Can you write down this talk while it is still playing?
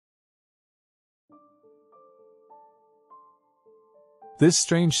This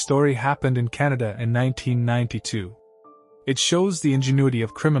strange story happened in Canada in 1992. It shows the ingenuity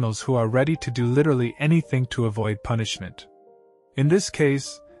of criminals who are ready to do literally anything to avoid punishment. In this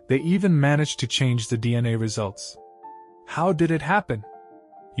case, they even managed to change the DNA results. How did it happen?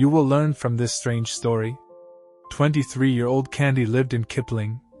 You will learn from this strange story. 23-year-old Candy lived in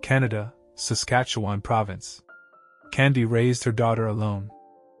Kipling, Canada, Saskatchewan province. Candy raised her daughter alone.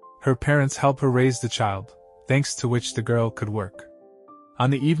 Her parents helped her raise the child, thanks to which the girl could work. On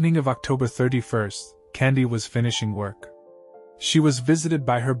the evening of October 31st, Candy was finishing work. She was visited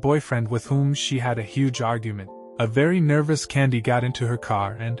by her boyfriend with whom she had a huge argument. A very nervous Candy got into her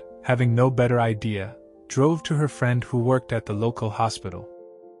car and, having no better idea, drove to her friend who worked at the local hospital.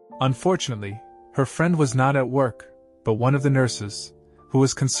 Unfortunately, her friend was not at work, but one of the nurses, who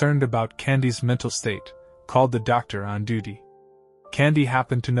was concerned about Candy's mental state, called the doctor on duty. Candy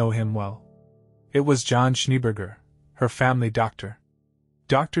happened to know him well. It was John Schneeberger, her family doctor.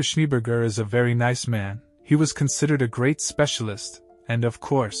 Dr. Schneeberger is a very nice man. He was considered a great specialist, and of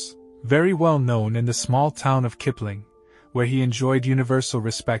course, very well known in the small town of Kipling, where he enjoyed universal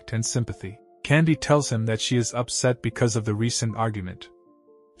respect and sympathy. Candy tells him that she is upset because of the recent argument.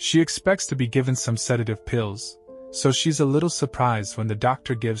 She expects to be given some sedative pills, so she's a little surprised when the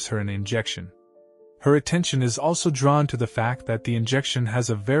doctor gives her an injection. Her attention is also drawn to the fact that the injection has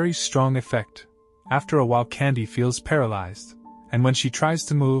a very strong effect. After a while, Candy feels paralyzed, and when she tries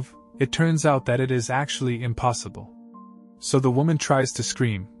to move, it turns out that it is actually impossible. So the woman tries to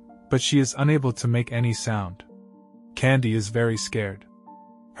scream, but she is unable to make any sound. Candy is very scared.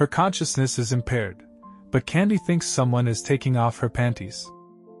 Her consciousness is impaired, but Candy thinks someone is taking off her panties.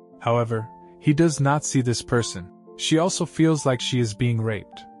 However, he does not see this person. She also feels like she is being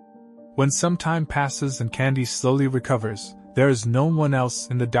raped. When some time passes and Candy slowly recovers, there is no one else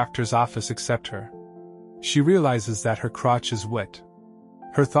in the doctor's office except her. She realizes that her crotch is wet.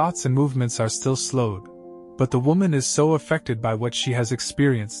 Her thoughts and movements are still slowed, but the woman is so affected by what she has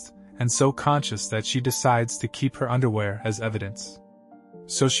experienced, and so conscious that she decides to keep her underwear as evidence.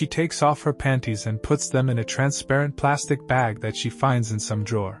 So she takes off her panties and puts them in a transparent plastic bag that she finds in some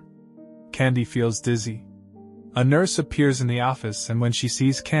drawer. Candy feels dizzy. A nurse appears in the office, and when she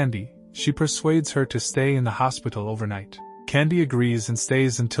sees Candy, she persuades her to stay in the hospital overnight. Candy agrees and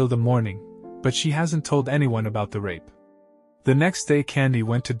stays until the morning, but she hasn't told anyone about the rape. The next day, Candy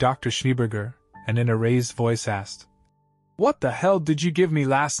went to Dr. Schneeberger, and in a raised voice asked, "What the hell did you give me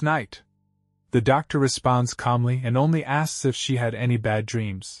last night?" The doctor responds calmly and only asks if she had any bad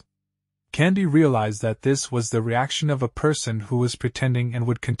dreams. Candy realized that this was the reaction of a person who was pretending and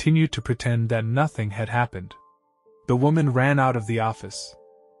would continue to pretend that nothing had happened. The woman ran out of the office.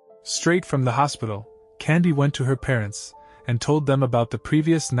 Straight from the hospital, Candy went to her parents and told them about the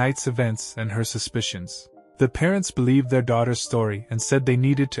previous night's events and her suspicions. The parents believed their daughter's story and said they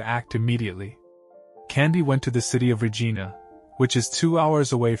needed to act immediately. Candy went to the city of Regina, which is 2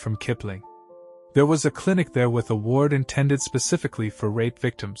 hours away from Kipling. There was a clinic there with a ward intended specifically for rape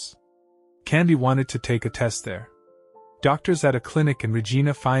victims. Candy wanted to take a test there. Doctors at a clinic in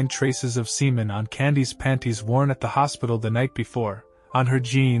Regina find traces of semen on Candy's panties worn at the hospital the night before, on her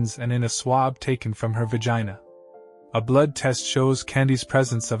jeans, and in a swab taken from her vagina. A blood test shows Candy's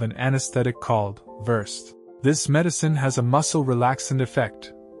presence of an anesthetic called Versed. This medicine has a muscle relaxant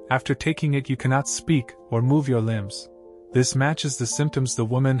effect. After taking it, you cannot speak or move your limbs. This matches the symptoms the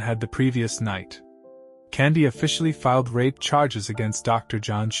woman had the previous night. Candy officially filed rape charges against Dr.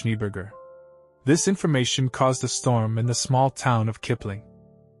 John Schneeberger. This information caused a storm in the small town of Kipling.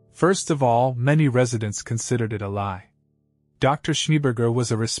 First of all, many residents considered it a lie. Dr. Schneeberger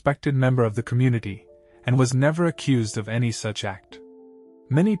was a respected member of the community, and was never accused of any such act.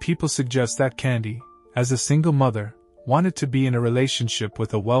 Many people suggest that Candy, as a single mother, wanted to be in a relationship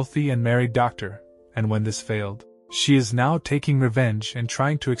with a wealthy and married doctor, and when this failed, she is now taking revenge and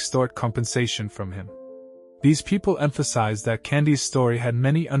trying to extort compensation from him. These people emphasize that Candy's story had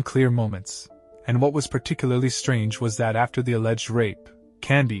many unclear moments, and what was particularly strange was that after the alleged rape,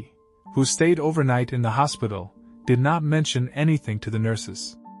 Candy, who stayed overnight in the hospital, did not mention anything to the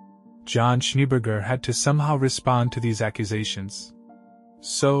nurses. John Schneeberger had to somehow respond to these accusations.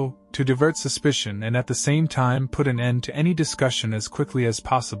 So, to divert suspicion and at the same time put an end to any discussion as quickly as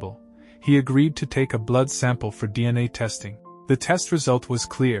possible, he agreed to take a blood sample for DNA testing. The test result was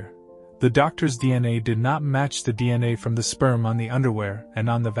clear. The doctor's DNA did not match the DNA from the sperm on the underwear and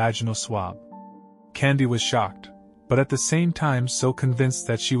on the vaginal swab. Candy was shocked, but at the same time so convinced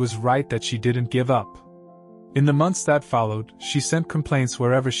that she was right that she didn't give up. In the months that followed, she sent complaints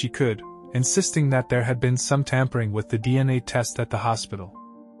wherever she could, insisting that there had been some tampering with the DNA test at the hospital.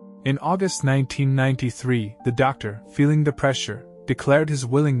 In August 1993, the doctor, feeling the pressure, declared his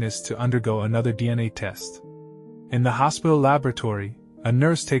willingness to undergo another DNA test. In the hospital laboratory, a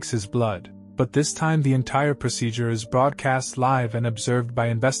nurse takes his blood, but this time the entire procedure is broadcast live and observed by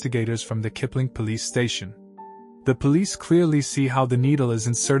investigators from the Kipling police station. The police clearly see how the needle is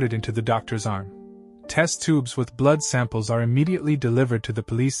inserted into the doctor's arm. Test tubes with blood samples are immediately delivered to the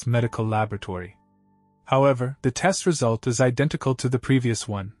police medical laboratory. However, the test result is identical to the previous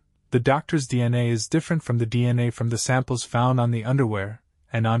one. The doctor's DNA is different from the DNA from the samples found on the underwear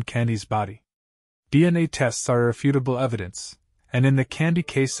and on Candy's body. DNA tests are irrefutable evidence, and in the Candy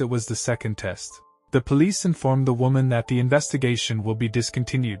case it was the second test. The police inform the woman that the investigation will be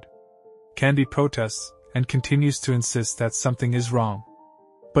discontinued. Candy protests and continues to insist that something is wrong.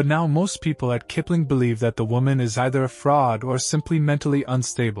 But now most people at Kipling believe that the woman is either a fraud or simply mentally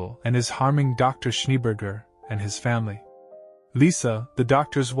unstable and is harming Dr. Schneeberger and his family. Lisa, the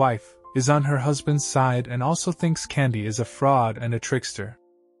doctor's wife, is on her husband's side and also thinks Candy is a fraud and a trickster.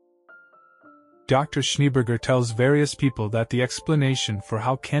 Dr. Schneeberger tells various people that the explanation for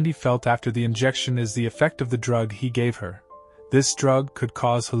how Candy felt after the injection is the effect of the drug he gave her. This drug could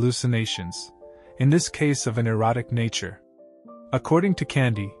cause hallucinations, in this case of an erotic nature. According to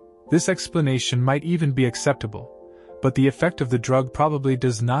Candy, this explanation might even be acceptable, but the effect of the drug probably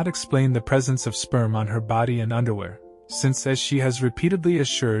does not explain the presence of sperm on her body and underwear, since as she has repeatedly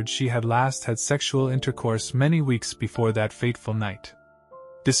assured she had last had sexual intercourse many weeks before that fateful night.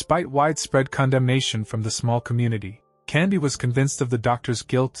 Despite widespread condemnation from the small community, Candy was convinced of the doctor's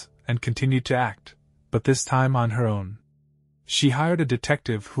guilt and continued to act, but this time on her own. She hired a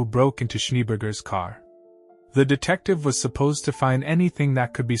detective who broke into Schneeberger's car. The detective was supposed to find anything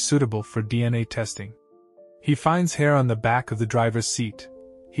that could be suitable for DNA testing. He finds hair on the back of the driver's seat.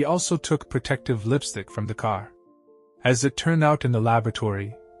 He also took protective lipstick from the car. As it turned out in the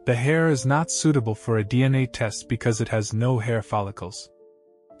laboratory, the hair is not suitable for a DNA test because it has no hair follicles.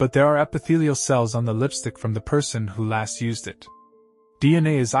 But there are epithelial cells on the lipstick from the person who last used it.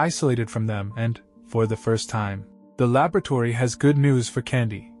 DNA is isolated from them and, for the first time, the laboratory has good news for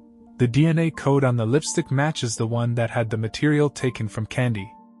Candy. The DNA code on the lipstick matches the one that had the material taken from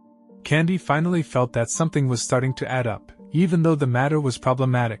Candy. Candy finally felt that something was starting to add up, even though the matter was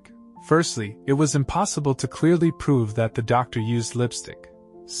problematic. Firstly, it was impossible to clearly prove that the doctor used lipstick.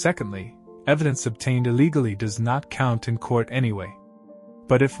 Secondly, evidence obtained illegally does not count in court anyway.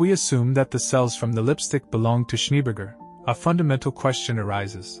 But if we assume that the cells from the lipstick belong to Schneeberger, a fundamental question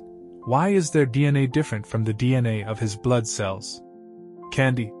arises. Why is their DNA different from the DNA of his blood cells?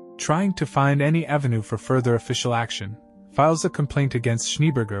 Candy, trying to find any avenue for further official action, files a complaint against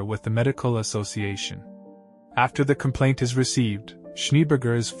Schneeberger with the Medical Association. After the complaint is received,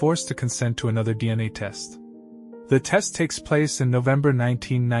 Schneeberger is forced to consent to another DNA test. The test takes place in November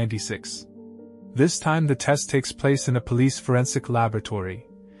 1996. This time the test takes place in a police forensic laboratory,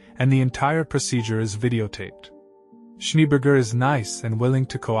 and the entire procedure is videotaped. Schneeberger is nice and willing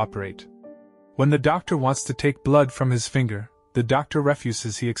to cooperate. When the doctor wants to take blood from his finger, the doctor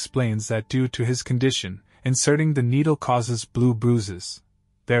refuses. He explains that due to his condition, inserting the needle causes blue bruises.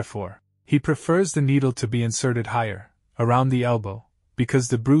 Therefore, he prefers the needle to be inserted higher, around the elbow, because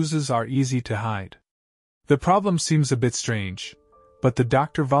the bruises are easy to hide. The problem seems a bit strange, but the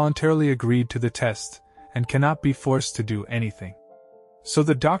doctor voluntarily agreed to the test and cannot be forced to do anything. So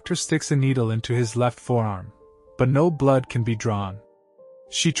the doctor sticks a needle into his left forearm, but no blood can be drawn.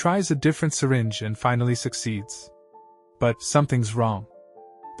 She tries a different syringe and finally succeeds. But something's wrong.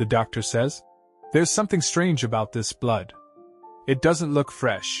 The doctor says, "There's something strange about this blood. It doesn't look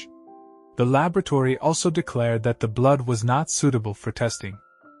fresh." The laboratory also declared that the blood was not suitable for testing.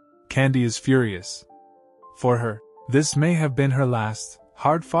 Candy is furious. For her, this may have been her last,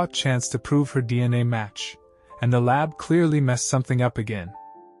 hard-fought chance to prove her DNA match, and the lab clearly messed something up again.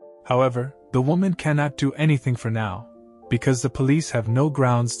 However, the woman cannot do anything for now, because the police have no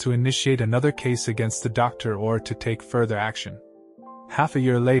grounds to initiate another case against the doctor or to take further action. Half a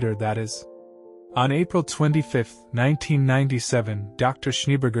year later, that is. On April 25, 1997, Dr.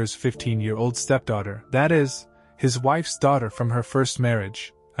 Schneeberger's 15-year-old stepdaughter, that is, his wife's daughter from her first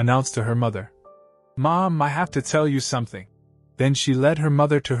marriage, announced to her mother, "Mom, I have to tell you something." Then she led her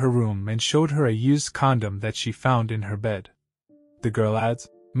mother to her room and showed her a used condom that she found in her bed. The girl adds,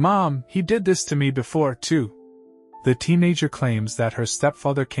 "Mom, he did this to me before, too." The teenager claims that her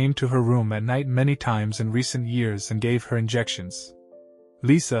stepfather came to her room at night many times in recent years and gave her injections.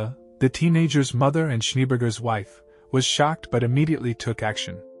 Lisa, the teenager's mother and Schneeberger's wife, was shocked but immediately took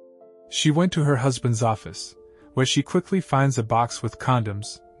action. She went to her husband's office, where she quickly finds a box with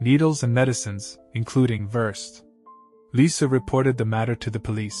condoms, needles and medicines, including Versed. Lisa reported the matter to the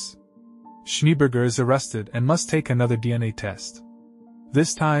police. Schneeberger is arrested and must take another DNA test.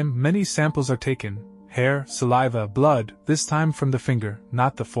 This time, many samples are taken: hair, saliva, blood, this time from the finger,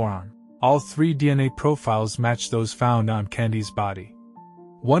 not the forearm. All 3 DNA profiles match those found on Candy's body.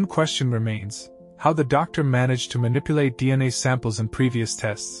 One question remains: how the doctor managed to manipulate DNA samples in previous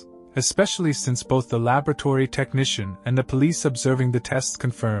tests, especially since both the laboratory technician and the police observing the tests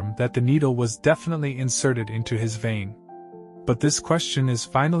confirm that the needle was definitely inserted into his vein. But this question is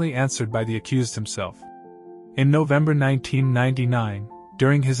finally answered by the accused himself. In November 1999,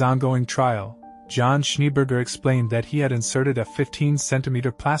 during his ongoing trial, John Schneeberger explained that he had inserted a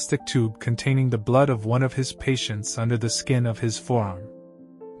 15-centimeter plastic tube containing the blood of one of his patients under the skin of his forearm.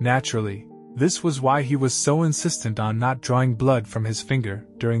 Naturally, this was why he was so insistent on not drawing blood from his finger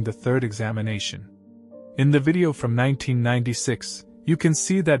during the 3rd examination. In the video from 1996, you can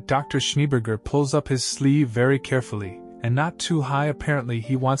see that Dr. Schneeberger pulls up his sleeve very carefully, and not too high. Apparently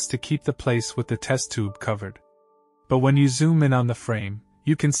he wants to keep the place with the test tube covered. But when you zoom in on the frame,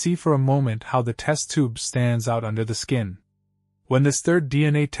 you can see for a moment how the test tube stands out under the skin. When this 3rd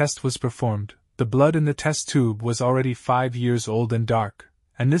DNA test was performed, the blood in the test tube was already 5 years old and dark,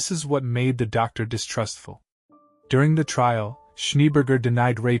 and this is what made the doctor distrustful. During the trial, Schneeberger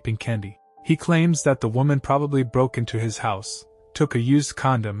denied raping Candy. He claims that the woman probably broke into his house, took a used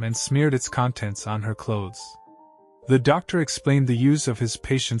condom and smeared its contents on her clothes. The doctor explained the use of his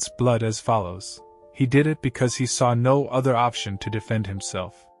patient's blood as follows: he did it because he saw no other option to defend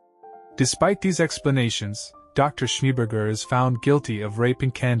himself. Despite these explanations, Dr. Schneeberger is found guilty of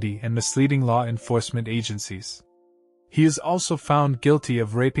raping Candy and misleading law enforcement agencies. He is also found guilty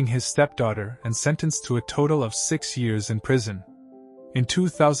of raping his stepdaughter and sentenced to a total of 6 years in prison. In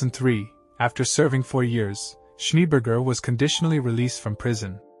 2003, after serving 4 years, Schneeberger was conditionally released from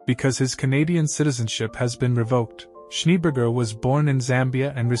prison. Because his Canadian citizenship has been revoked, Schneeberger was born in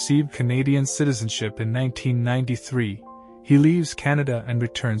Zambia and received Canadian citizenship in 1993. He leaves Canada and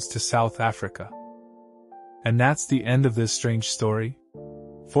returns to South Africa. And that's the end of this strange story.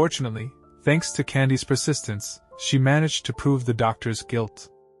 Fortunately, thanks to Candy's persistence, she managed to prove the doctor's guilt.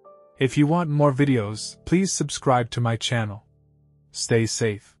 If you want more videos, please subscribe to my channel. Stay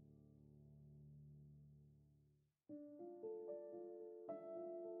safe.